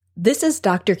This is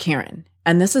Dr. Karen,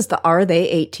 and this is the Are They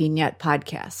 18 Yet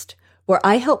podcast, where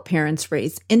I help parents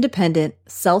raise independent,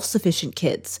 self-sufficient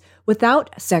kids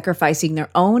without sacrificing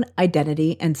their own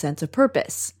identity and sense of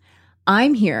purpose.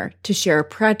 I'm here to share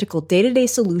practical day-to-day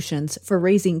solutions for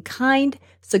raising kind,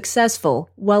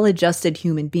 successful, well-adjusted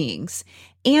human beings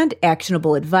and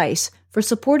actionable advice for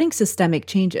supporting systemic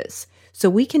changes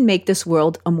so we can make this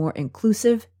world a more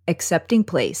inclusive, accepting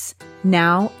place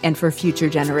now and for future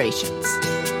generations.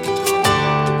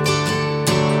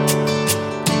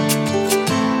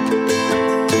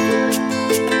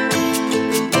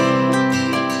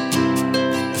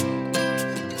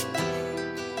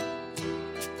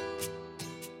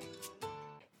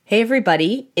 Hey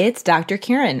everybody, it's Dr.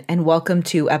 Karen, and welcome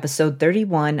to episode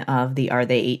 31 of the Are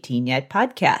They 18 Yet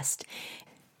podcast.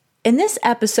 In this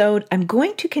episode, I'm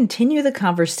going to continue the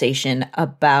conversation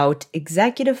about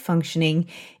executive functioning,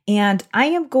 and I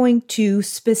am going to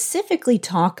specifically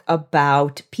talk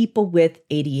about people with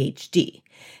ADHD.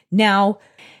 Now,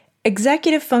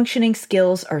 executive functioning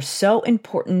skills are so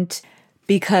important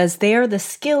because they are the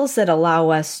skills that allow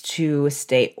us to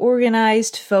stay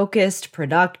organized, focused,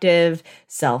 productive,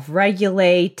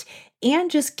 self-regulate,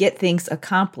 and just get things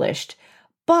accomplished.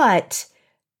 But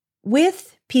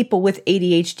with people with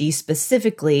ADHD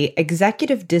specifically,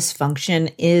 executive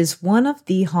dysfunction is one of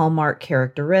the hallmark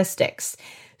characteristics.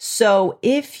 So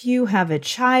if you have a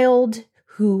child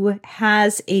who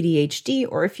has ADHD,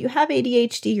 or if you have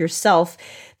ADHD yourself,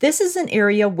 this is an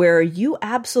area where you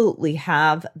absolutely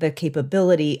have the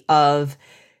capability of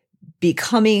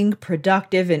becoming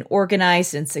productive and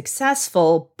organized and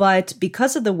successful, but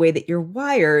because of the way that you're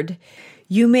wired,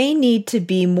 you may need to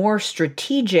be more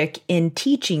strategic in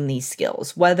teaching these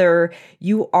skills, whether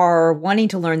you are wanting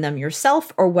to learn them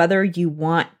yourself or whether you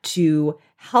want to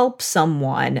help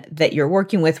someone that you're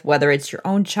working with, whether it's your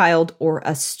own child or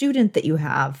a student that you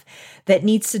have that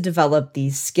needs to develop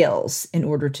these skills in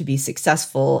order to be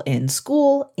successful in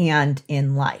school and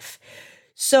in life.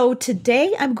 So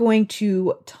today I'm going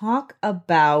to talk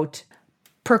about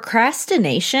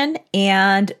procrastination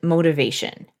and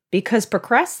motivation, because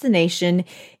procrastination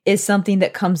is something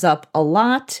that comes up a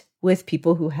lot with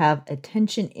people who have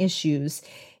attention issues.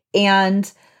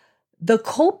 And the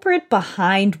culprit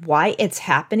behind why it's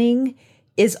happening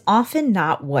is often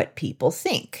not what people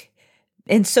think.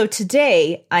 And so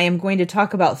today I am going to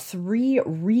talk about 3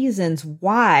 reasons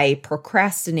why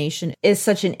procrastination is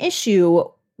such an issue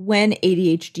when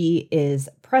ADHD is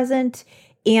present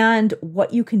and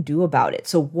what you can do about it.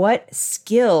 So what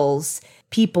skills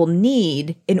people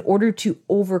need in order to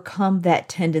overcome that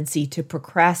tendency to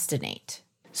procrastinate.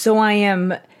 So I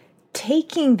am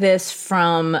taking this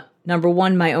from, number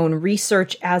one, my own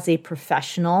research as a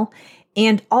professional,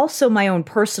 and also my own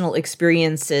personal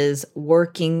experiences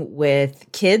working with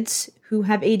kids who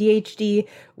have ADHD,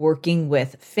 working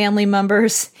with family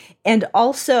members, and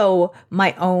also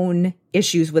my own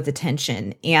issues with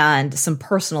attention and some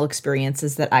personal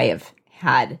experiences that I have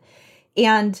had.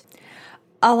 And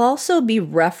I'll also be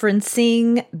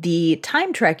referencing the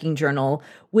time tracking journal,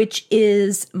 which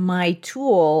is my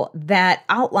tool that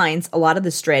outlines a lot of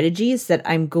the strategies that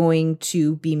I'm going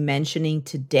to be mentioning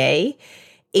today,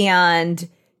 and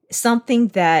something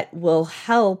that will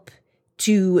help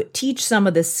to teach some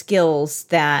of the skills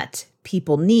that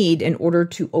people need in order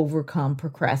to overcome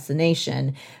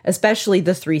procrastination, especially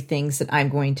the 3 things that I'm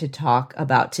going to talk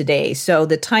about today. So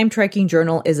the time tracking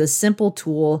journal is a simple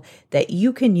tool that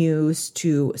you can use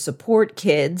to support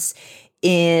kids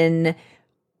in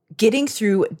getting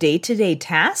through day-to-day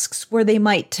tasks where they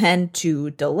might tend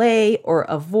to delay or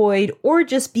avoid or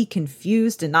just be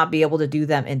confused and not be able to do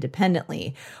them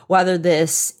independently. Whether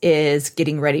this is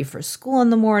getting ready for school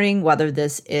in the morning, whether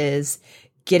this is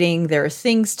getting their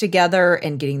things together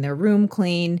and getting their room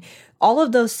clean, all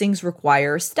of those things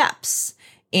require steps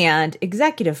and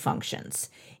executive functions.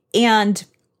 And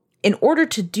in order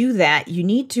to do that, you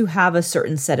need to have a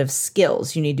certain set of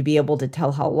skills. You need to be able to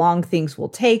tell how long things will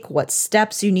take, what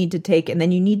steps you need to take, and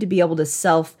then you need to be able to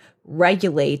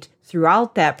self-regulate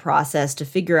throughout that process to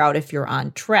figure out if you're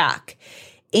on track.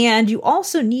 And you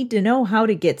also need to know how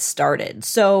to get started.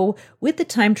 So with the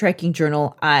time tracking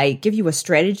journal, I give you a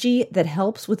strategy that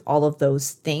helps with all of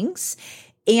those things.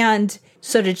 And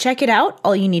so to check it out,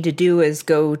 all you need to do is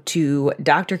go to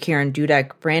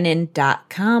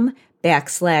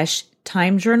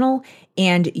drkarendudekbrannon.com/time journal,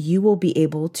 and you will be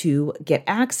able to get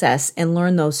access and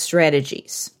learn those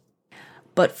strategies.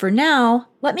 But for now,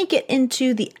 let me get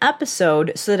into the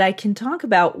episode so that I can talk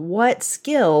about what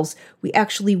skills we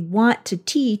actually want to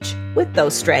teach with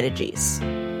those strategies.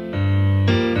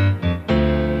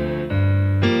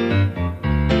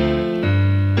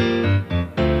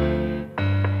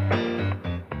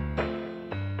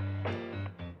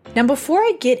 Now, before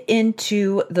I get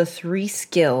into the 3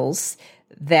 skills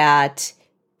that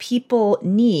people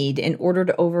need in order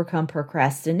to overcome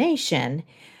procrastination,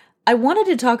 I wanted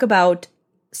to talk about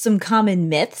some common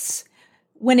myths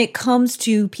when it comes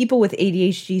to people with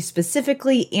ADHD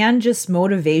specifically, and just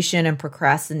motivation and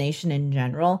procrastination in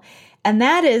general. And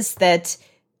that is that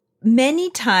many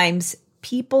times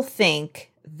people think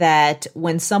that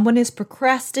when someone is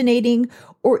procrastinating,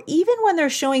 or even when they're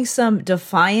showing some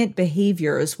defiant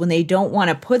behaviors, when they don't want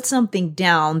to put something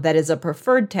down that is a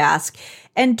preferred task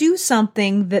and do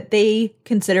something that they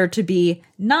consider to be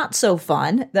not so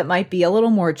fun, that might be a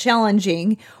little more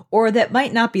challenging, or that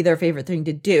might not be their favorite thing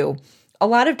to do, a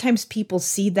lot of times people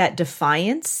see that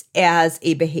defiance as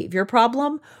a behavior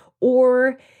problem,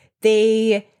 or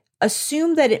they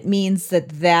assume that it means that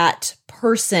that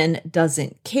person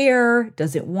doesn't care,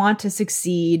 doesn't want to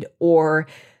succeed, or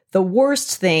the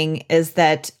worst thing is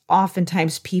that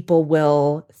oftentimes people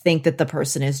will think that the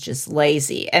person is just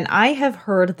lazy. And I have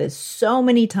heard this so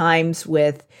many times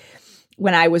when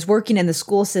I was working in the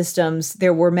school systems.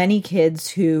 There were many kids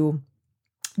who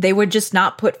they would just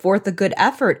not put forth a good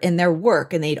effort in their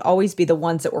work, and they'd always be the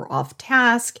ones that were off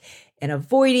task and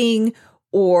avoiding,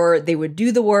 or they would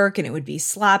do the work and it would be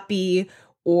sloppy,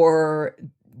 or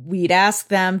we'd ask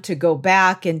them to go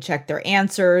back and check their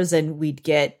answers and we'd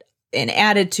get an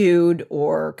attitude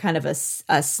or kind of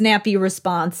a snappy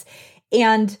response.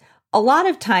 And a lot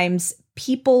of times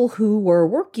people who were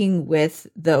working with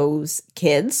those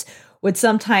kids would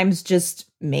sometimes just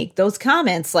make those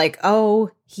comments like,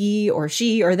 oh, he or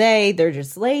she or they're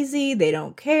just lazy. They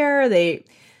don't care.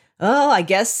 I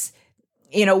guess,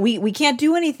 we can't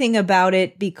do anything about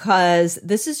it because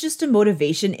this is just a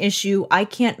motivation issue. I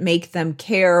can't make them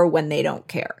care when they don't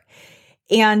care.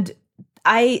 And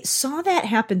I saw that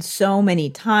happen so many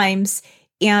times,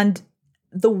 and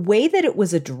the way that it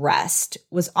was addressed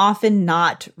was often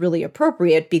not really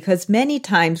appropriate, because many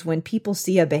times when people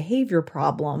see a behavior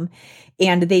problem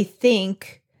and they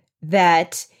think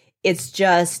that it's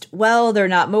just, well, they're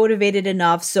not motivated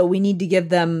enough, so we need to give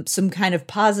them some kind of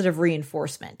positive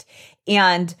reinforcement.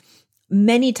 And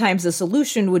many times the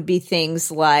solution would be things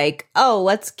like, oh,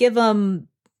 let's give them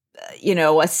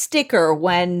a sticker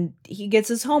when he gets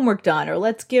his homework done, or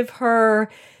let's give her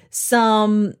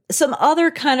some other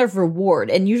kind of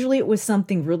reward. And usually it was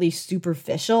something really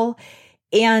superficial.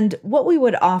 And what we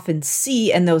would often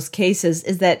see in those cases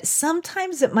is that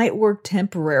sometimes it might work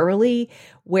temporarily,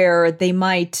 where they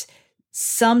might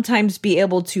sometimes be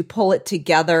able to pull it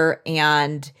together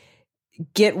and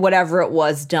get whatever it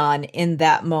was done in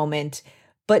that moment.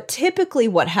 But typically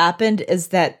what happened is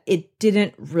that it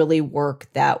didn't really work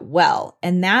that well.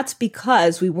 And that's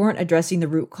because we weren't addressing the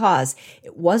root cause.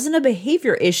 It wasn't a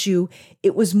behavior issue.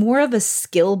 It was more of a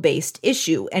skill-based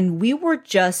issue. And we were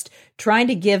just trying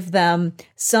to give them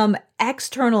some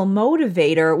external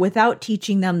motivator without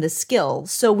teaching them the skill.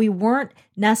 So we weren't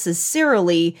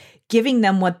necessarily giving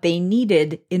them what they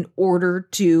needed in order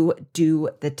to do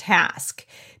the task.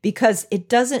 Because it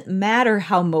doesn't matter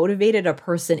how motivated a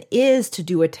person is to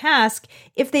do a task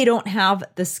if they don't have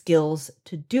the skills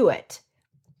to do it.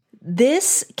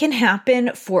 This can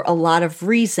happen for a lot of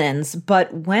reasons,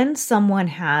 but when someone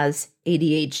has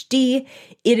ADHD,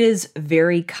 it is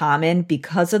very common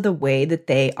because of the way that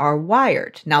they are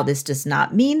wired. Now, this does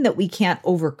not mean that we can't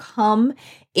overcome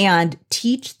and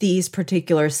teach these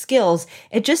particular skills.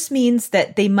 It just means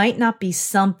that they might not be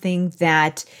something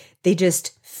that they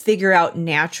just figure out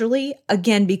naturally,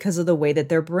 again, because of the way that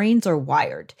their brains are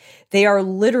wired. They are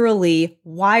literally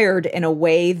wired in a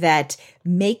way that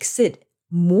makes it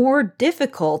more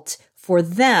difficult for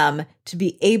them to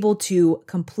be able to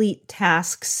complete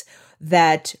tasks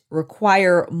that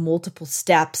require multiple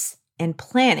steps and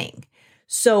planning.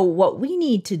 So what we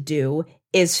need to do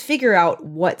is figure out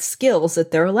what skills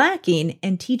that they're lacking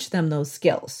and teach them those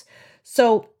skills.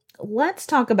 So let's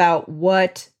talk about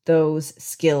what those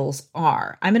skills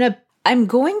are. I'm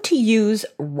going to use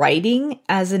writing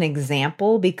as an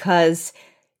example because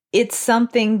it's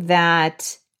something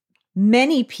that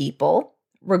many people,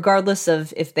 regardless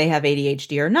of if they have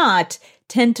ADHD or not,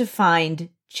 tend to find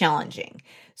challenging.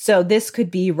 So this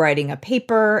could be writing a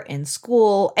paper in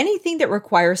school, anything that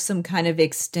requires some kind of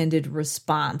extended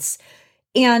response.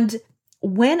 And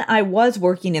when I was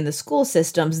working in the school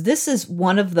systems, this is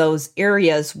one of those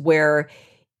areas where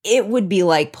it would be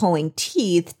like pulling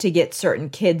teeth to get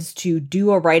certain kids to do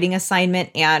a writing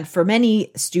assignment. And for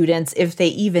many students, if they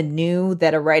even knew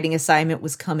that a writing assignment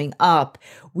was coming up,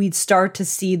 we'd start to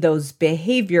see those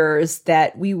behaviors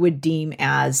that we would deem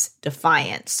as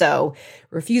defiant. So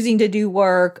refusing to do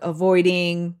work,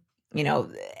 avoiding,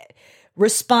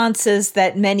 responses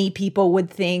that many people would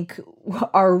think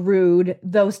are rude,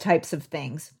 those types of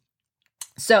things.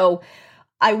 So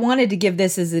I wanted to give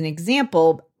this as an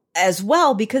example as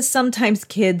well, because sometimes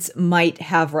kids might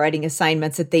have writing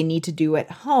assignments that they need to do at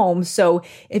home. So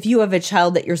if you have a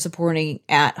child that you're supporting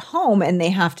at home and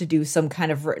they have to do some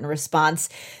kind of written response,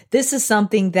 this is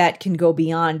something that can go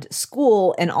beyond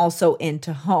school and also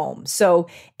into home. So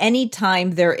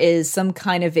anytime there is some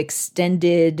kind of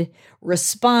extended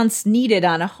response needed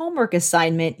on a homework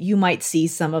assignment, you might see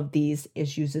some of these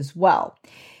issues as well.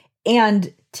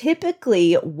 And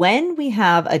typically, when we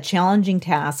have a challenging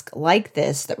task like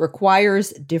this that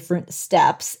requires different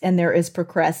steps and there is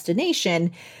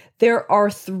procrastination, there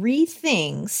are three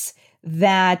things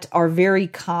that are very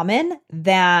common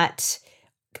that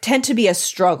tend to be a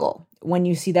struggle when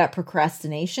you see that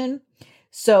procrastination.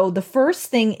 So the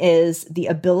first thing is the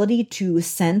ability to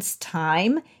sense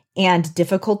time and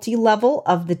difficulty level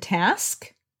of the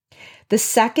task. The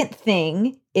second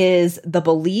thing is the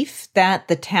belief that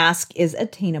the task is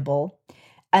attainable.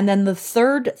 And then the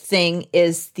third thing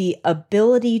is the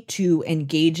ability to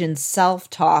engage in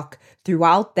self-talk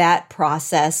throughout that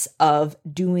process of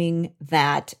doing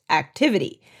that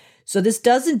activity. So this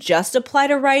doesn't just apply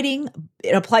to writing.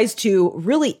 It applies to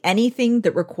really anything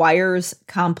that requires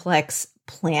complex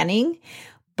planning.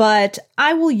 But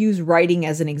I will use writing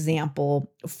as an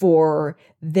example for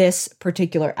this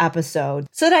particular episode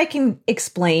so that I can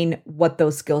explain what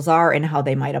those skills are and how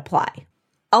they might apply.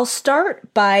 I'll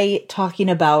start by talking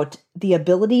about the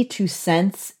ability to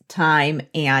sense time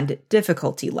and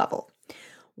difficulty level.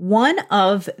 One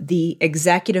of the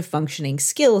executive functioning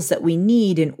skills that we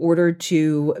need in order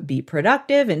to be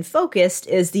productive and focused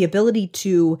is the ability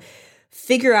to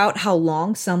figure out how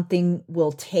long something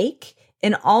will take,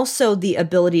 and also the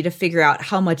ability to figure out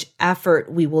how much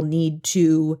effort we will need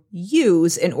to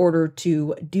use in order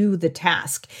to do the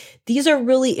task. These are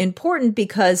really important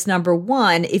because, number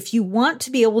one, if you want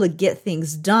to be able to get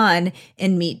things done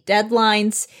and meet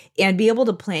deadlines and be able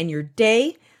to plan your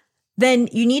day, then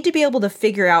you need to be able to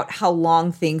figure out how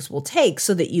long things will take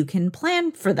so that you can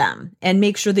plan for them and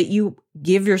make sure that you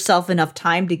give yourself enough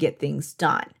time to get things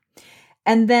done.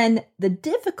 And then the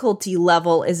difficulty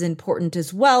level is important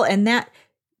as well. And that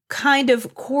kind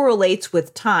of correlates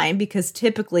with time, because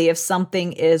typically if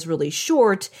something is really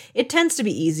short, it tends to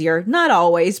be easier. Not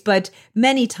always, but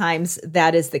many times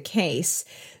that is the case.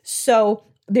 So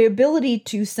the ability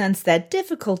to sense that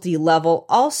difficulty level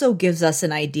also gives us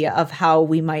an idea of how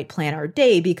we might plan our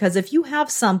day, because if you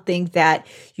have something that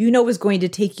you know is going to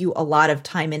take you a lot of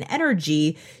time and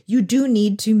energy, you do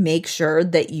need to make sure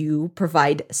that you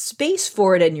provide space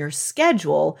for it in your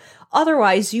schedule.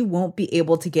 Otherwise, you won't be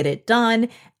able to get it done.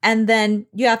 And then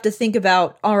you have to think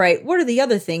about, all right, what are the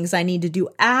other things I need to do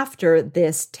after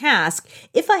this task?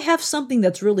 If I have something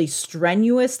that's really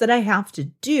strenuous that I have to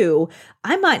do,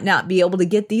 I might not be able to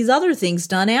get these other things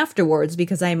done afterwards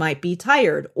because I might be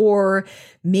tired. Or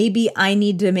maybe I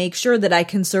need to make sure that I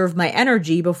conserve my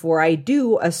energy before I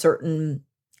do a certain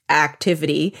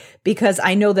activity because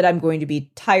I know that I'm going to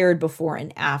be tired before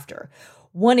and after.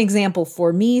 One example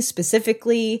for me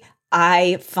specifically,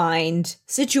 I find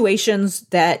situations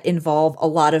that involve a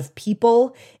lot of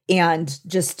people and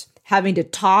just having to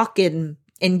talk and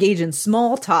engage in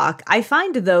small talk. I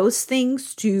find those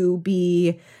things to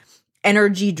be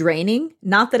energy draining.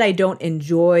 Not that I don't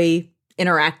enjoy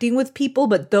interacting with people,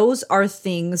 but those are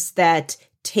things that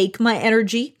take my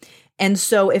energy. And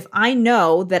so if I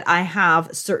know that I have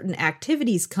certain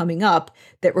activities coming up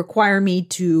that require me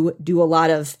to do a lot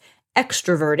of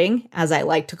extroverting, as I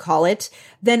like to call it,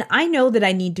 then I know that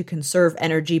I need to conserve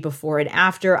energy before and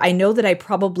after. I know that I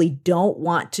probably don't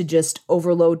want to just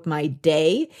overload my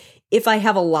day if I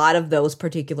have a lot of those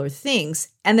particular things.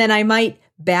 And then I might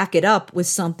back it up with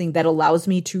something that allows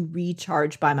me to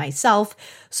recharge by myself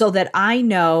so that I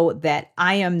know that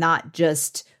I am not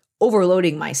just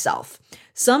overloading myself.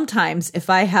 Sometimes if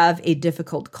I have a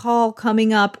difficult call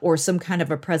coming up or some kind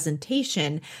of a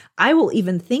presentation, I will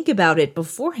even think about it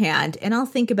beforehand and I'll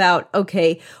think about,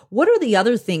 okay, what are the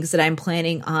other things that I'm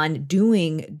planning on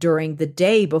doing during the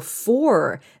day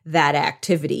before that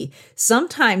activity?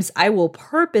 Sometimes I will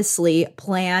purposely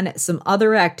plan some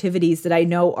other activities that I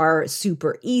know are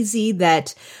super easy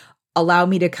that allow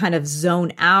me to kind of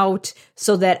zone out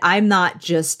so that I'm not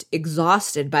just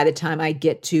exhausted by the time I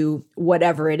get to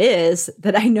whatever it is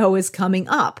that I know is coming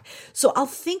up. So I'll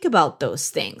think about those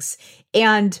things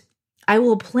and I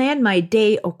will plan my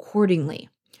day accordingly.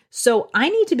 So I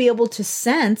need to be able to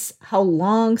sense how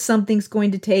long something's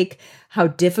going to take, how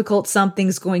difficult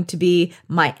something's going to be,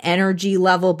 my energy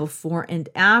level before and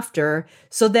after,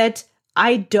 so that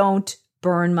I don't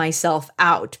burn myself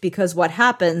out, because what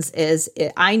happens is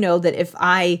I know that if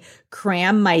I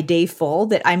cram my day full,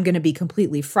 that I'm going to be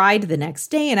completely fried the next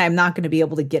day and I'm not going to be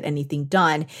able to get anything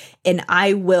done. And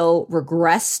I will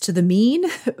regress to the mean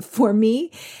for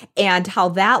me. And how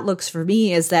that looks for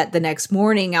me is that the next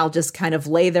morning I'll just kind of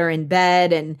lay there in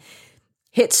bed and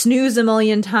hit snooze a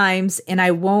million times, and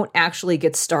I won't actually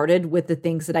get started with the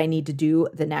things that I need to do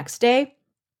the next day.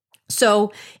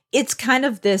 So it's kind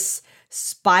of this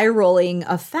spiraling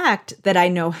effect that I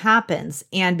know happens.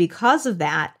 And because of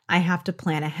that, I have to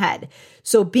plan ahead.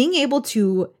 So being able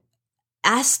to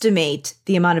estimate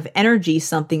the amount of energy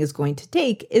something is going to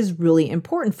take is really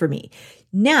important for me.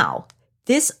 Now,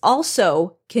 this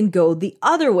also can go the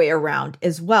other way around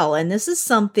as well. And this is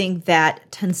something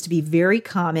that tends to be very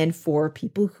common for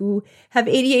people who have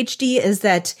ADHD, is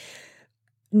that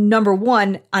number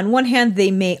one, on one hand, they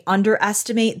may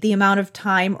underestimate the amount of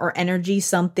time or energy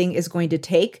something is going to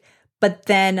take. But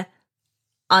then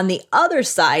on the other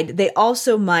side, they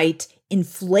also might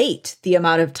inflate the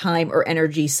amount of time or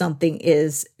energy something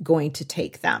is going to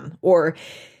take them. Or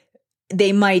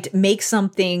they might make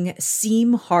something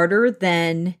seem harder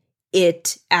than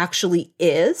it actually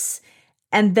is.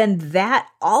 And then that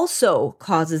also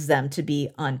causes them to be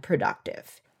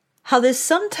unproductive. How this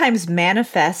sometimes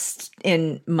manifests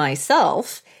in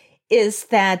myself is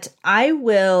that I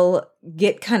will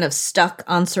get kind of stuck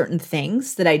on certain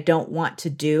things that I don't want to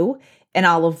do, and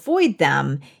I'll avoid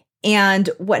them. And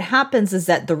what happens is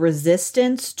that the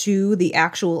resistance to the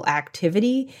actual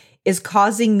activity is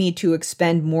causing me to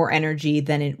expend more energy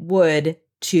than it would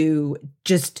to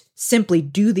just simply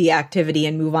do the activity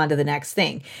and move on to the next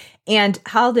thing. And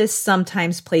how this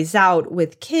sometimes plays out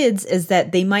with kids is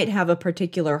that they might have a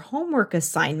particular homework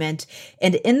assignment,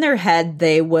 and in their head,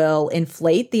 they will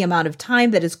inflate the amount of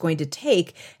time that it's going to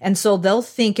take. And so they'll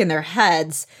think in their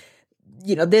heads,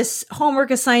 this homework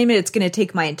assignment, it's going to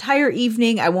take my entire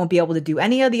evening. I won't be able to do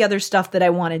any of the other stuff that I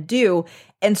want to do.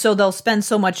 And so they'll spend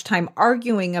so much time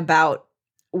arguing about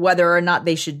whether or not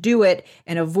they should do it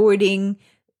and avoiding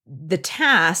the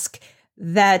task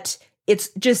that it's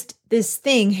just this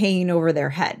thing hanging over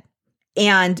their head.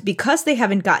 And because they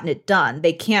haven't gotten it done,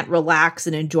 they can't relax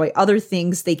and enjoy other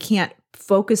things. They can't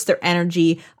focus their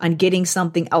energy on getting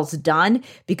something else done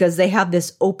because they have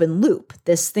this open loop,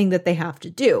 this thing that they have to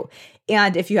do.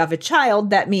 And if you have a child,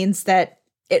 that means that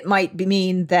it might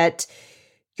mean that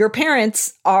your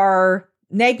parents are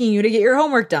nagging you to get your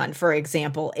homework done, for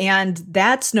example. And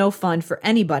that's no fun for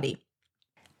anybody.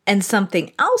 And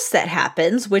something else that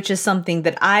happens, which is something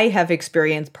that I have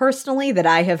experienced personally, that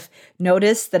I have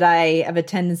noticed that I have a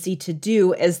tendency to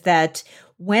do, is that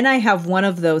when I have one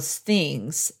of those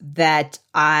things that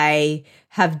I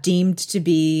have deemed to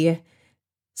be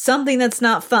something that's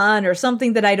not fun or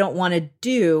something that I don't want to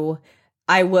do,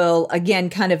 I will again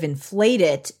kind of inflate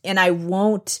it, and I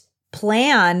won't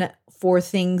plan for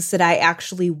things that I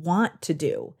actually want to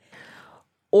do.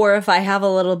 Or if I have a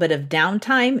little bit of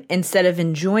downtime, instead of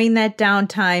enjoying that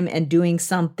downtime and doing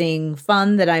something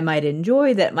fun that I might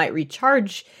enjoy that might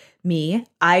recharge me,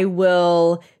 I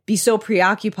will be so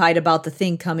preoccupied about the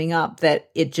thing coming up that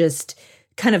it just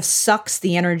kind of sucks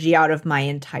the energy out of my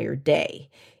entire day.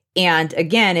 And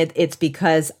again, it's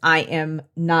because I am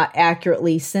not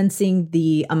accurately sensing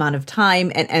the amount of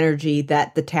time and energy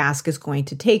that the task is going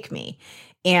to take me.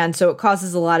 And so it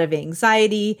causes a lot of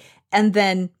anxiety. And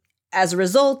then as a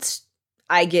result,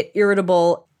 I get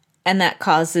irritable, and that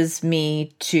causes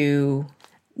me to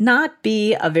not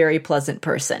be a very pleasant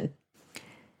person.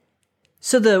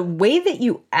 So the way that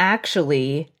you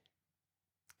actually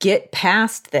get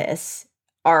past this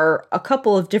are a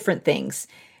couple of different things.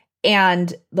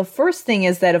 And the first thing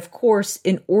is that, of course,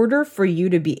 in order for you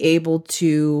to be able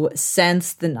to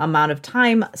sense the amount of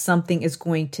time something is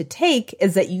going to take,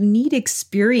 is that you need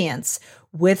experience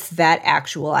with that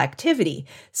actual activity.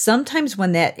 Sometimes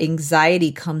when that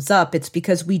anxiety comes up, it's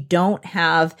because we don't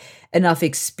have enough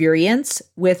experience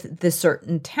with the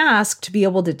certain task to be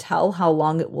able to tell how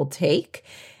long it will take.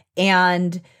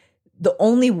 And the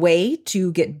only way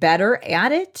to get better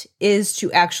at it is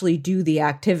to actually do the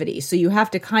activity. So you have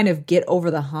to kind of get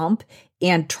over the hump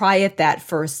and try it that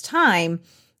first time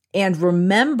and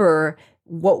remember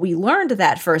what we learned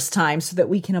that first time so that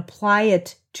we can apply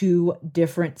it to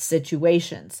different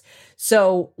situations.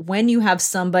 So when you have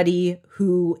somebody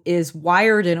who is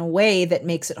wired in a way that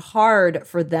makes it hard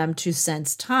for them to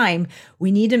sense time, we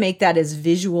need to make that as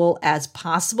visual as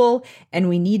possible. And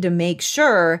we need to make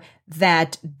sure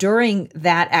that during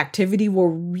that activity, we're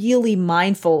really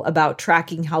mindful about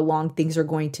tracking how long things are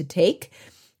going to take.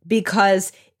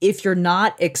 Because if you're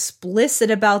not explicit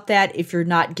about that, if you're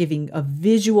not giving a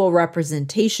visual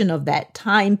representation of that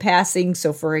time passing,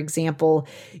 so for example,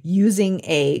 using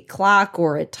a clock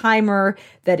or a timer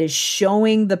that is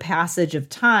showing the passage of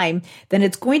time, then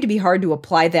it's going to be hard to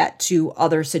apply that to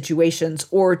other situations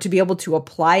or to be able to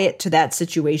apply it to that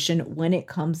situation when it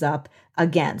comes up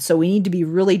again. So we need to be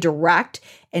really direct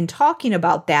and talking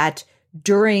about that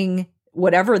during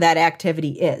whatever that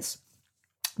activity is.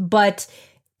 But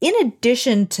in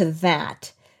addition to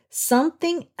that,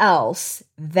 something else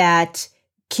that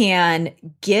can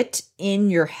get in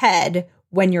your head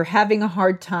when you're having a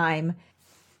hard time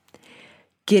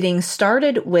getting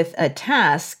started with a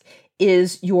task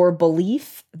is your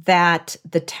belief that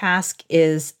the task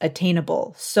is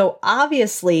attainable. So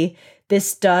obviously,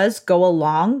 this does go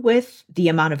along with the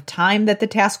amount of time that the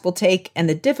task will take and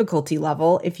the difficulty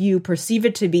level. If you perceive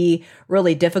it to be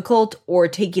really difficult or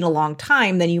taking a long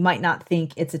time, then you might not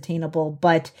think it's attainable.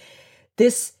 But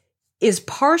this is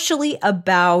partially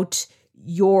about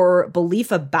your belief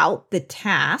about the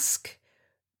task,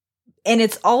 and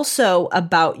it's also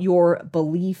about your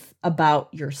belief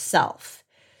about yourself.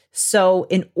 So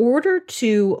in order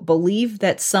to believe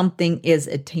that something is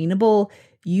attainable,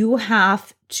 you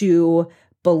have to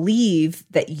believe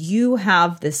that you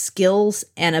have the skills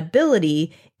and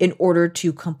ability in order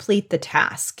to complete the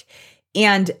task.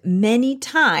 And many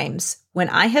times when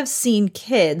I have seen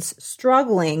kids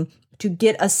struggling to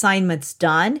get assignments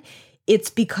done,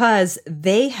 it's because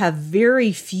they have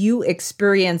very few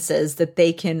experiences that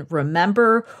they can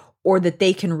remember or that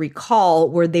they can recall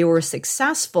where they were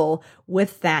successful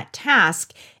with that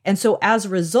task. And so as a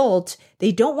result,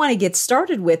 they don't want to get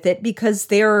started with it because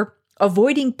they're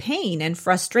avoiding pain and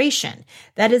frustration.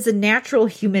 That is a natural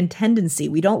human tendency.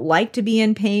 We don't like to be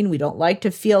in pain. We don't like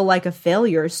to feel like a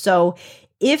failure. So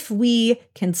if we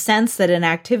can sense that an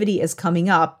activity is coming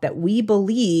up that we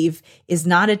believe is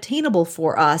not attainable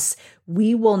for us,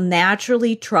 we will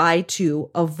naturally try to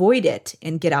avoid it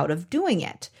and get out of doing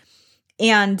it.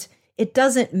 And it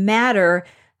doesn't matter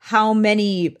how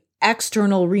many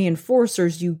external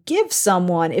reinforcers you give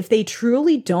someone. If they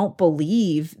truly don't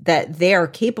believe that they are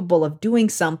capable of doing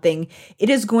something,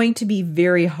 it is going to be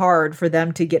very hard for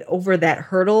them to get over that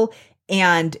hurdle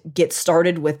and get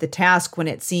started with the task when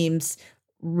it seems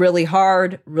really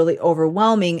hard, really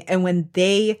overwhelming, and when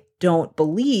they don't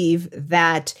believe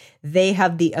that they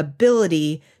have the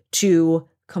ability to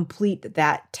complete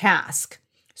that task.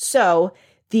 So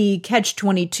the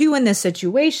catch-22 in this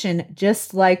situation,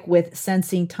 just like with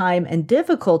sensing time and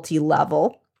difficulty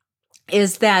level,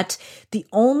 is that the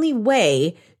only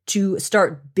way to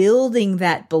start building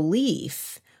that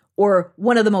belief, or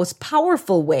one of the most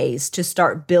powerful ways to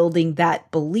start building that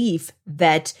belief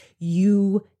that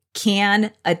you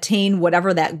can attain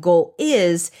whatever that goal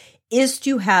is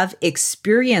to have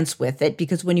experience with it.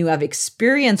 Because when you have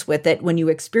experience with it, when you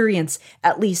experience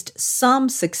at least some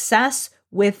success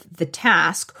with the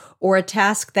task or a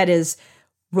task that is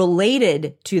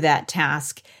related to that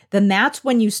task, then that's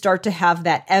when you start to have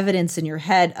that evidence in your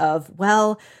head of,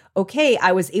 well, okay,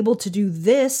 I was able to do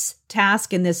this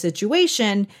task in this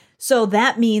situation, so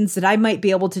that means that I might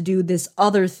be able to do this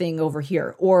other thing over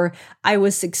here, or I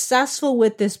was successful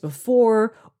with this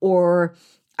before, or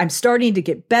I'm starting to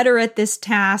get better at this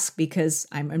task because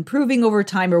I'm improving over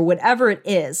time, or whatever it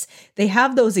is. They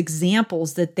have those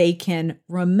examples that they can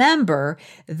remember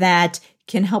that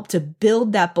can help to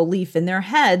build that belief in their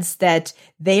heads that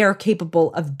they are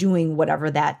capable of doing whatever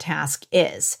that task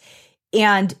is.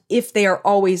 And if they are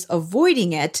always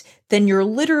avoiding it, then you're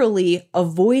literally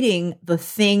avoiding the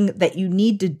thing that you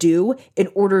need to do in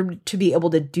order to be able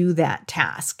to do that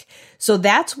task. So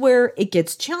that's where it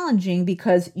gets challenging,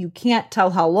 because you can't tell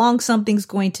how long something's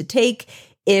going to take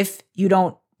if you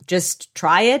don't just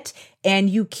try it, and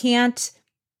you can't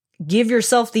give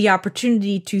yourself the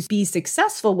opportunity to be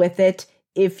successful with it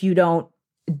if you don't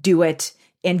do it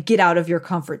and get out of your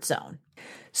comfort zone.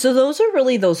 So those are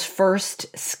really those first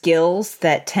skills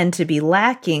that tend to be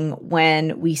lacking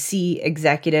when we see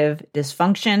executive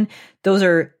dysfunction. Those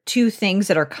are two things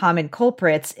that are common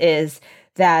culprits, is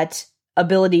that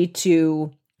ability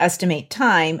to estimate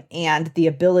time and the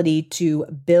ability to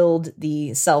build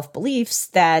the self-beliefs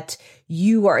that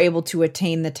you are able to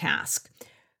attain the task.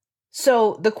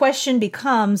 So the question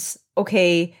becomes,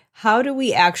 okay, how do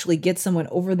we actually get someone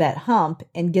over that hump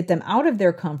and get them out of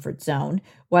their comfort zone,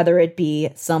 whether it be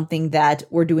something that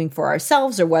we're doing for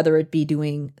ourselves or whether it be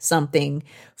doing something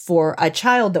for a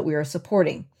child that we are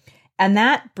supporting? And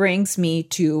that brings me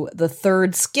to the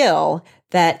third skill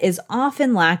that is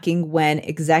often lacking when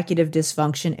executive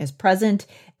dysfunction is present,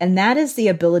 and that is the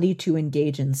ability to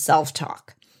engage in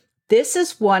self-talk. This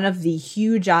is one of the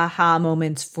huge aha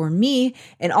moments for me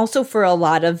and also for a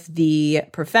lot of the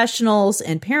professionals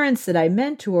and parents that I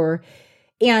mentor.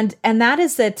 And that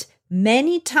is that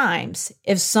many times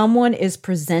if someone is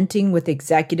presenting with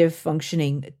executive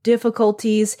functioning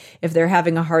difficulties, if they're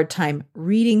having a hard time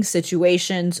reading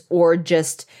situations or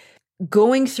just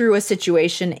going through a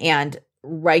situation and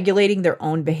regulating their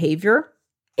own behavior,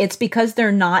 it's because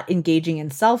they're not engaging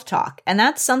in self-talk. And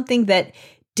that's something that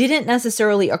didn't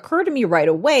necessarily occur to me right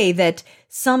away, that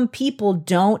some people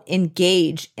don't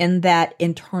engage in that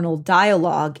internal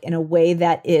dialogue in a way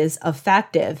that is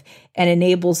effective and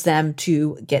enables them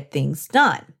to get things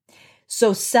done.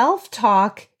 So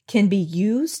self-talk can be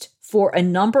used for a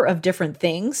number of different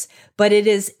things, but it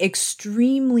is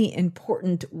extremely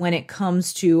important when it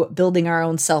comes to building our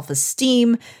own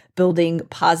self-esteem, building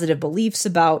positive beliefs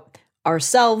about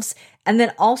ourselves, and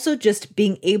then also just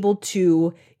being able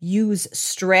to use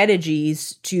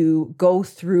strategies to go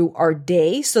through our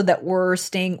day so that we're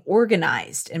staying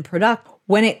organized and productive.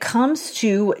 When it comes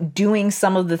to doing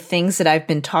some of the things that I've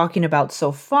been talking about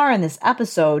so far in this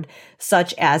episode,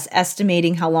 such as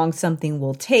estimating how long something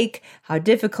will take, how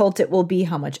difficult it will be,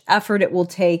 how much effort it will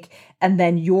take, and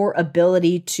then your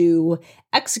ability to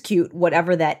execute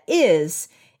whatever that is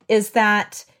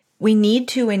that we need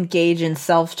to engage in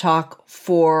self-talk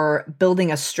for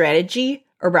building a strategy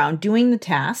around doing the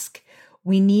task.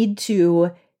 We need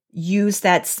to use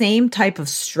that same type of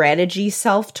strategy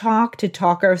self-talk to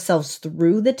talk ourselves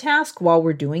through the task while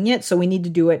we're doing it. So we need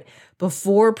to do it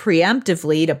before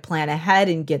preemptively to plan ahead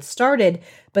and get started.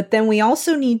 But then we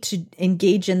also need to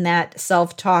engage in that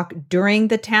self-talk during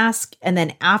the task and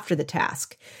then after the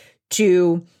task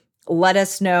to let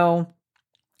us know,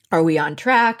 are we on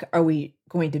track? Are we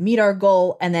going to meet our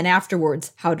goal? And then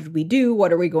afterwards, how did we do?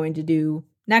 What are we going to do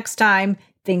next time?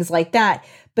 Things like that.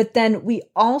 But then we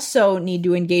also need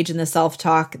to engage in the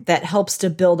self-talk that helps to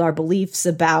build our beliefs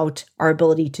about our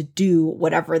ability to do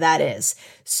whatever that is.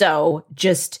 So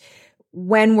just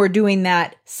when we're doing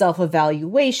that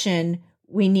self-evaluation,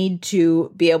 we need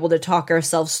to be able to talk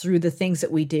ourselves through the things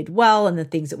that we did well and the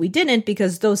things that we didn't,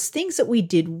 because those things that we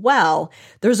did well,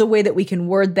 there's a way that we can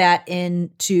word that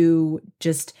into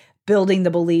just building the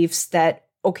beliefs that,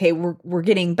 okay, we're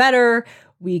getting better.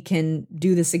 We can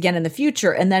do this again in the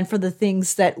future. And then for the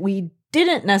things that we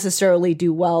didn't necessarily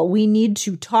do well, we need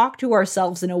to talk to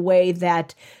ourselves in a way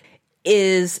that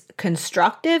is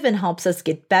constructive and helps us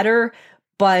get better,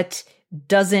 but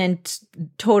doesn't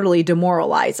totally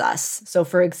demoralize us. So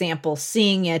for example,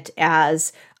 seeing it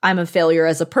as I'm a failure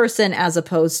as a person, as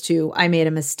opposed to I made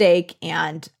a mistake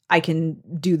and I can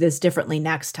do this differently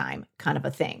next time, kind of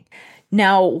a thing.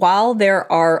 Now, while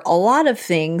there are a lot of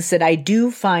things that I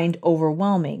do find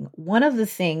overwhelming, one of the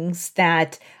things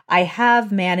that I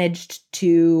have managed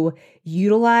to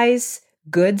utilize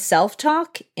good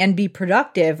self-talk and be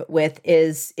productive with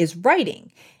is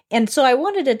writing. And so I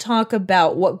wanted to talk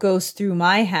about what goes through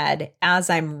my head as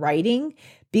I'm writing,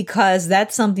 because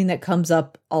that's something that comes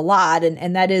up a lot.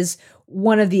 And that is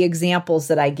one of the examples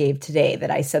that I gave today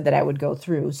that I said that I would go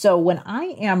through. So when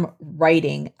I am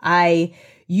writing, I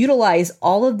utilize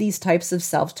all of these types of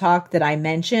self-talk that I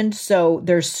mentioned. So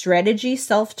there's strategy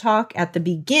self-talk at the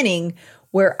beginning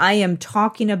where I am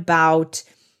talking about,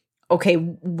 okay,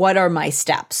 what are my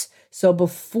steps? So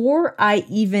before I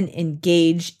even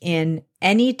engage in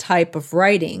any type of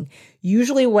writing,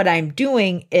 usually what I'm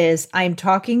doing is I'm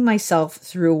talking myself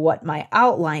through what my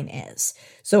outline is.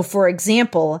 So for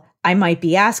example, I might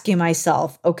be asking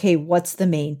myself, okay, what's the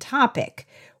main topic?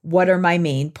 What are my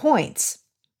main points?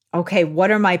 Okay,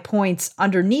 what are my points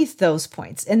underneath those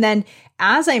points? And then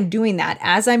as I'm doing that,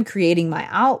 as I'm creating my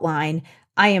outline,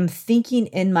 I am thinking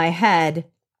in my head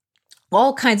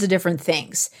all kinds of different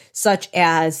things, such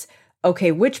as,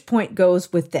 okay, which point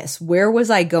goes with this? Where was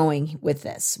I going with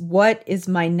this? What is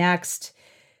my next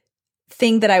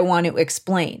thing that I want to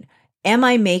explain? Am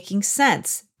I making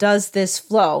sense? Does this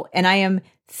flow? And I am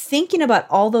thinking about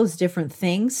all those different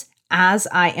things as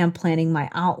I am planning my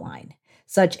outline,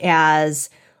 such as,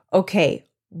 okay,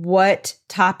 what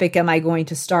topic am I going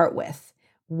to start with?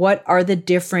 What are the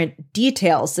different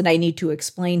details that I need to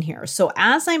explain here? So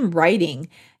as I'm writing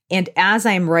and as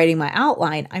I'm writing my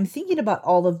outline, I'm thinking about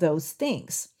all of those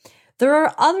things. There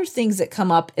are other things that come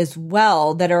up as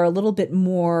well that are a little bit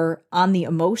more on the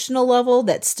emotional level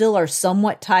that still are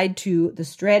somewhat tied to the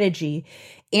strategy.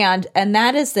 And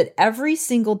that is that every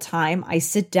single time I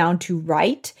sit down to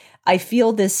write, I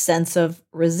feel this sense of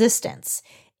resistance.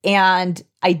 And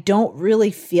I don't really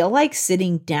feel like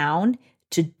sitting down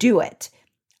to do it.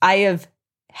 I have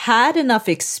had enough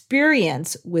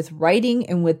experience with writing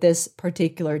and with this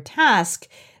particular task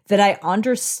that I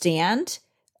understand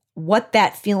what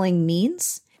that feeling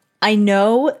means. I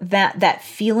know that that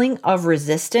feeling of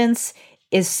resistance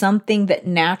is something that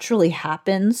naturally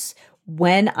happens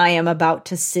when I am about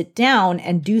to sit down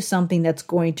and do something that's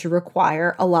going to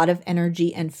require a lot of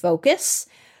energy and focus.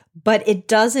 But it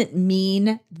doesn't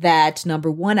mean that,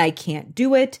 number one, I can't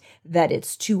do it, that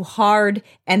it's too hard,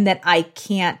 and that I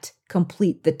can't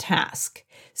complete the task.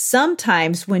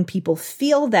 Sometimes when people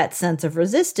feel that sense of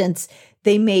resistance,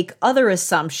 they make other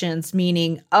assumptions,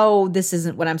 meaning, oh, this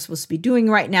isn't what I'm supposed to be doing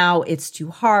right now. It's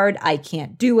too hard. I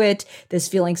can't do it. This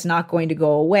feeling's not going to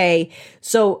go away.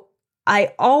 So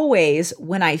I always,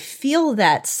 when I feel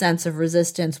that sense of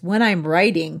resistance when I'm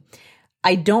writing,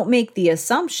 I don't make the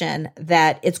assumption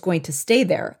that it's going to stay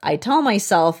there. I tell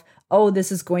myself, oh,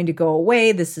 this is going to go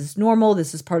away. This is normal.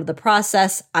 This is part of the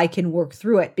process. I can work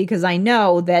through it because I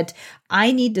know that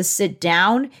I need to sit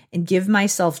down and give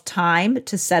myself time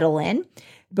to settle in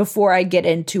before I get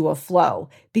into a flow.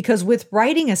 Because with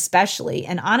writing especially,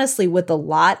 and honestly with a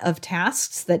lot of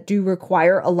tasks that do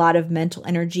require a lot of mental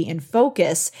energy and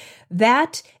focus,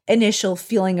 that initial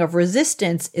feeling of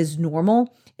resistance is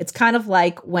normal. It's kind of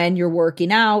like when you're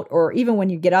working out or even when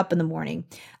you get up in the morning.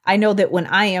 I know that when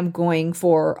I am going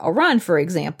for a run, for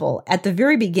example, at the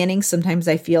very beginning, sometimes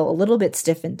I feel a little bit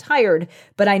stiff and tired,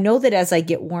 but I know that as I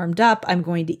get warmed up, I'm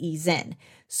going to ease in.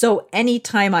 So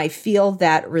anytime I feel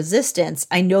that resistance,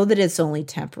 I know that it's only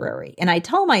temporary. And I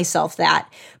tell myself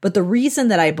that. But the reason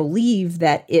that I believe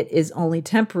that it is only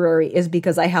temporary is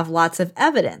because I have lots of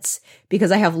evidence,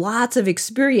 because I have lots of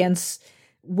experience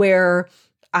where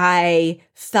I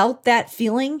felt that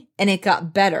feeling and it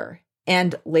got better.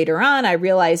 And later on, I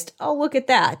realized, oh, look at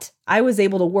that. I was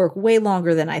able to work way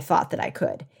longer than I thought that I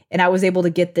could. And I was able to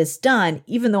get this done,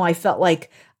 even though I felt like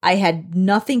I had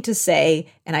nothing to say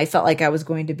and I felt like I was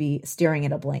going to be staring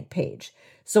at a blank page.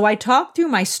 So I talked through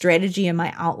my strategy and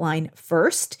my outline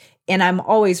first, and I'm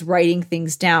always writing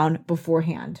things down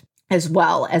beforehand as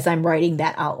well as I'm writing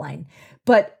that outline.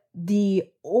 But the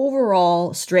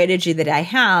overall strategy that I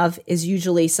have is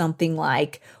usually something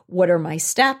like, what are my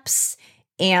steps?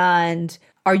 And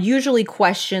are usually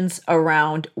questions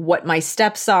around what my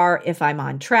steps are, if I'm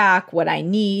on track, what I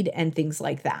need, and things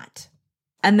like that.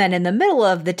 And then in the middle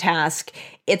of the task,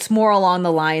 it's more along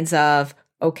the lines of,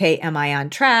 okay, am I on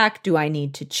track? Do I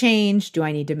need to change? Do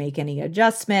I need to make any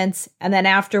adjustments? And then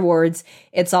afterwards,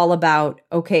 it's all about,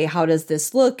 okay, how does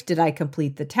this look? Did I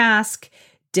complete the task?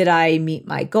 Did I meet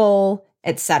my goal,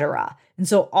 etc.? And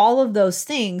so all of those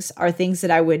things are things that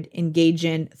I would engage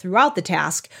in throughout the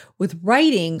task. With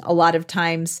writing, a lot of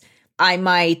times I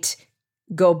might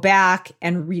go back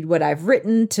and read what I've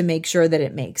written to make sure that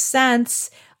it makes sense.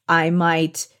 I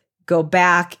might go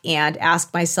back and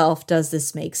ask myself, does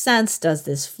this make sense? Does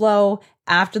this flow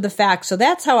after the fact? So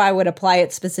that's how I would apply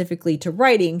it specifically to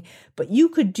writing. But you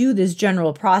could do this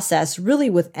general process really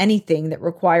with anything that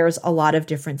requires a lot of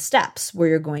different steps where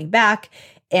you're going back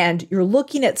and you're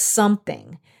looking at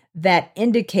something that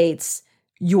indicates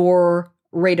your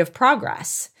rate of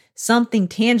progress, something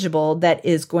tangible that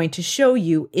is going to show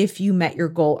you if you met your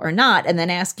goal or not. And then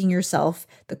asking yourself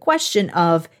the question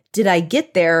of, did I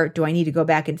get there? Do I need to go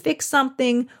back and fix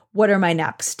something? What are my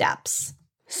next steps?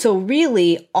 So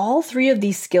really, all three of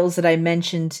these skills that I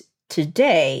mentioned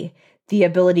today, the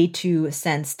ability to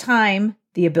sense time,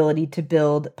 the ability to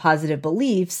build positive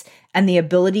beliefs, and the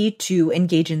ability to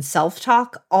engage in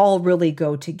self-talk all really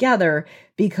go together,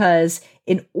 because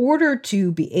in order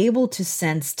to be able to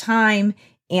sense time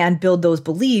and build those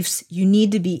beliefs, you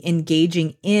need to be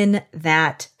engaging in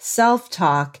that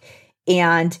self-talk.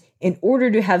 And in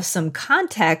order to have some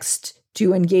context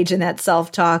to engage in that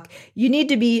self-talk, you need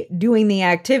to be doing the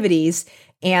activities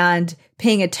and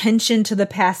paying attention to the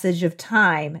passage of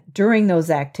time during those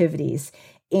activities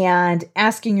and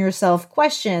asking yourself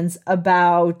questions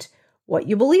about what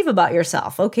you believe about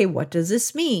yourself. Okay, what does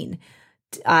this mean?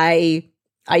 I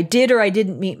did or I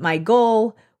didn't meet my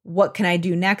goal. What can I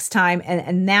do next time?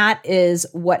 And that is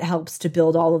what helps to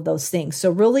build all of those things.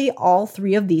 So really, all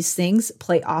three of these things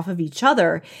play off of each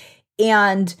other.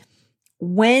 And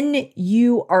when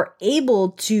you are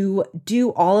able to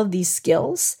do all of these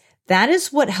skills, that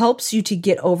is what helps you to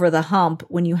get over the hump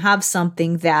when you have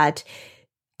something that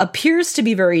appears to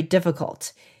be very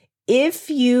difficult. If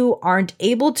you aren't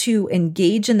able to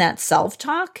engage in that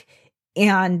self-talk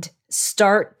and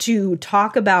start to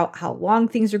talk about how long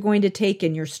things are going to take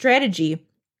in your strategy,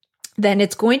 then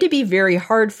it's going to be very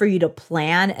hard for you to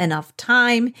plan enough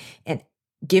time and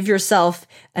give yourself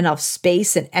enough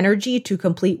space and energy to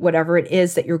complete whatever it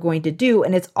is that you're going to do.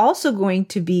 And it's also going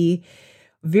to be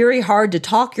very hard to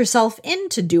talk yourself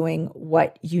into doing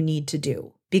what you need to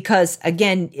do, Because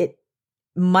again, it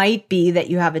might be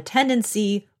that you have a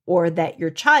tendency or that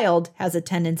your child has a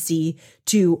tendency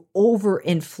to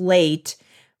overinflate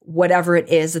whatever it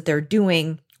is that they're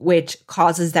doing, which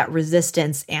causes that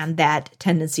resistance and that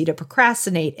tendency to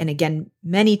procrastinate. And again,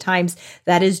 many times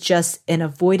that is just an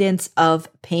avoidance of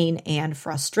pain and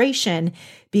frustration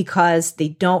because they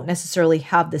don't necessarily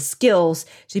have the skills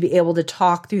to be able to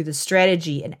talk through the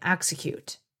strategy and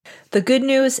execute. The good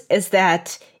news is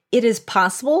that it is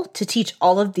possible to teach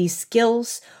all of these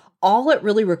skills. All it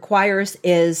really requires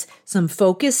is some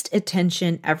focused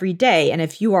attention every day. And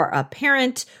if you are a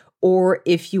parent or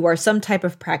if you are some type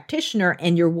of practitioner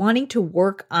and you're wanting to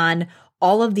work on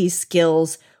all of these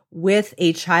skills with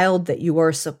a child that you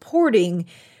are supporting,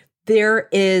 there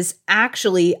is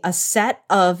actually a set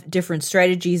of different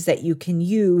strategies that you can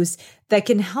use that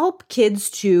can help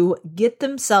kids to get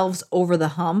themselves over the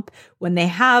hump when they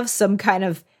have some kind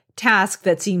of task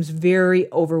that seems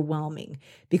very overwhelming.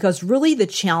 Because really the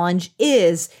challenge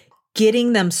is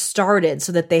getting them started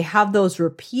so that they have those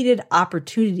repeated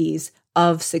opportunities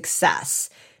of success,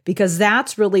 because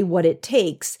that's really what it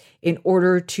takes in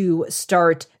order to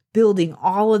start building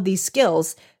all of these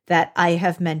skills that I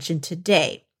have mentioned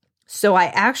today. So I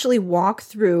actually walk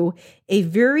through a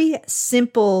very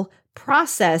simple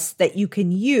process that you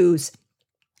can use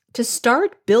to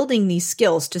start building these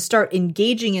skills, to start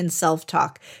engaging in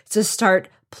self-talk, to start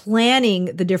planning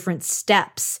the different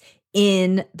steps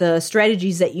in the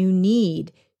strategies that you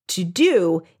need to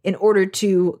do in order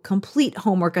to complete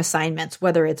homework assignments,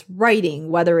 whether it's writing,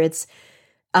 whether it's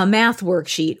a math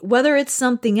worksheet, whether it's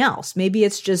something else. Maybe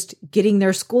it's just getting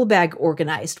their school bag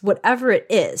organized, whatever it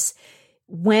is.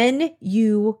 When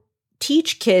you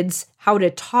teach kids how to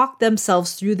talk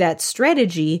themselves through that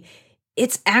strategy,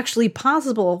 it's actually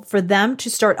possible for them to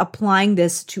start applying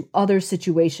this to other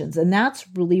situations. And that's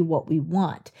really what we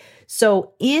want.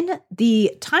 So in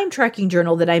the time tracking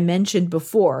journal that I mentioned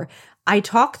before, I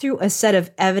talk through a set of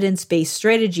evidence-based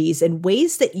strategies and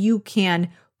ways that you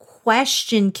can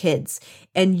question kids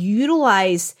and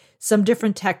utilize some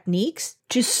different techniques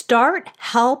to start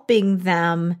helping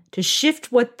them to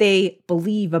shift what they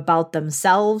believe about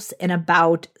themselves and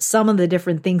about some of the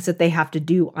different things that they have to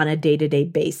do on a day-to-day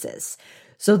basis,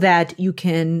 so that you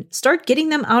can start getting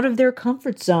them out of their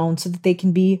comfort zone so that they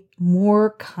can be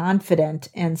more confident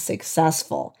and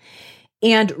successful.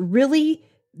 And really,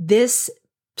 this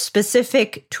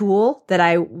specific tool that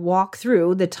I walk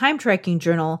through, the time tracking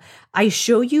journal, I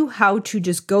show you how to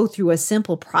just go through a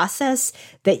simple process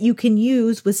that you can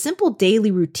use with simple daily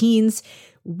routines.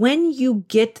 When you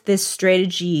get this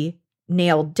strategy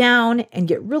nailed down and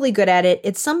get really good at it,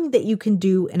 it's something that you can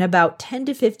do in about 10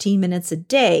 to 15 minutes a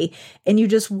day. And you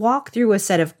just walk through a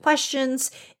set of questions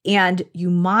and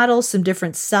you model some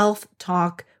different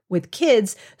self-talk with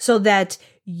kids so that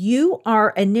you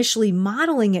are initially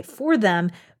modeling it for them.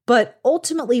 But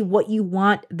ultimately, what you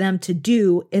want them to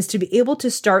do is to be able to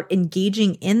start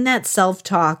engaging in that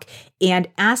self-talk and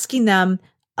asking them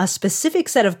a specific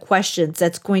set of questions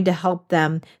that's going to help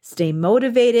them stay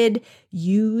motivated,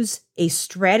 use a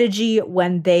strategy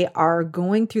when they are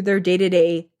going through their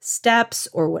day-to-day steps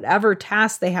or whatever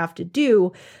tasks they have to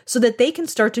do so that they can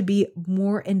start to be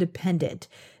more independent.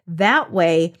 That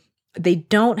way, they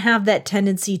don't have that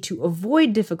tendency to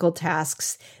avoid difficult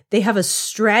tasks. They have a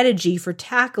strategy for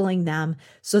tackling them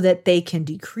so that they can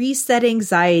decrease that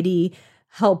anxiety,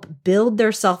 help build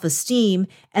their self-esteem,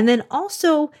 and then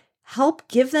also help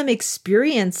give them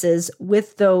experiences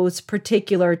with those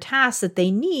particular tasks that they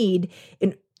need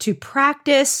to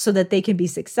practice so that they can be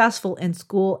successful in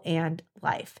school and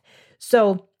life.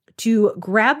 So to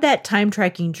grab that time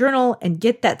tracking journal and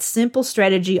get that simple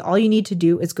strategy, all you need to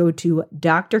do is go to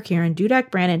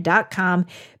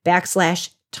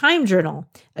drkarendudekbrandon.com/time journal.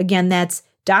 Again, that's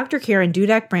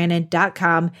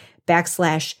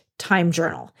drkarendudekbrandon.com/time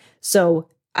journal. So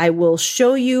I will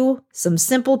show you some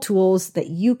simple tools that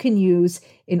you can use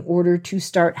in order to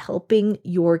start helping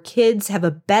your kids have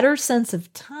a better sense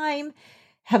of time,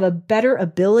 have a better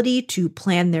ability to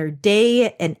plan their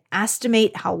day and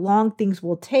estimate how long things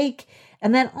will take,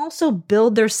 and then also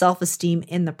build their self-esteem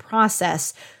in the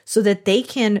process so that they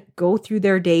can go through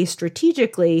their day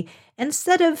strategically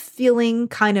instead of feeling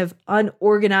kind of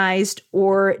unorganized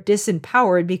or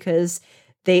disempowered because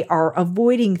they are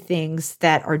avoiding things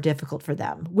that are difficult for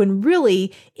them. When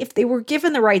really, if they were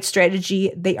given the right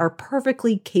strategy, they are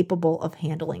perfectly capable of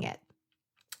handling it.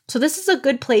 So this is a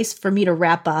good place for me to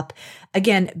wrap up.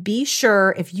 Again, be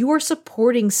sure if you are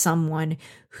supporting someone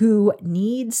who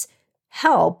needs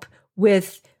help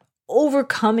with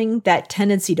overcoming that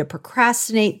tendency to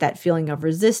procrastinate, that feeling of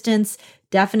resistance,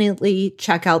 definitely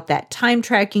check out that time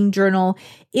tracking journal.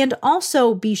 And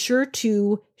also be sure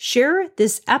to share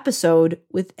this episode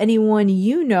with anyone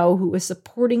you know who is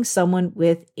supporting someone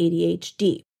with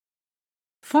ADHD.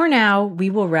 For now, we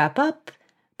will wrap up,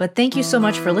 but thank you so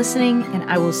much for listening, and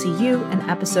I will see you in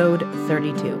episode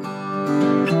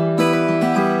 32.